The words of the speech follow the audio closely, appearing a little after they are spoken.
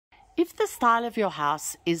If the style of your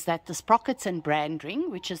house is that the sprockets and brandering,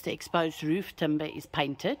 which is the exposed roof timber, is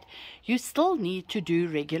painted, you still need to do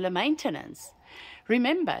regular maintenance.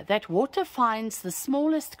 Remember that water finds the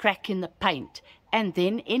smallest crack in the paint and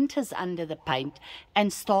then enters under the paint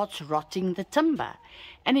and starts rotting the timber.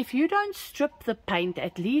 And if you don't strip the paint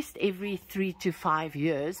at least every 3 to 5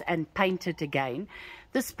 years and paint it again,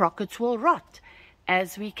 the sprockets will rot,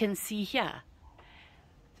 as we can see here.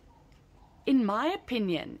 In my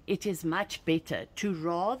opinion, it is much better to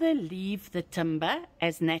rather leave the timber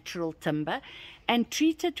as natural timber and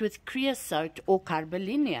treat it with creosote or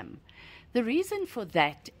carbolinium. The reason for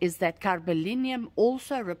that is that carbolinium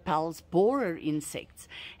also repels borer insects,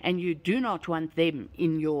 and you do not want them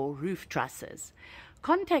in your roof trusses.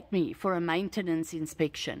 Contact me for a maintenance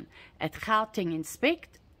inspection at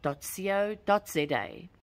gautenginspect.co.za.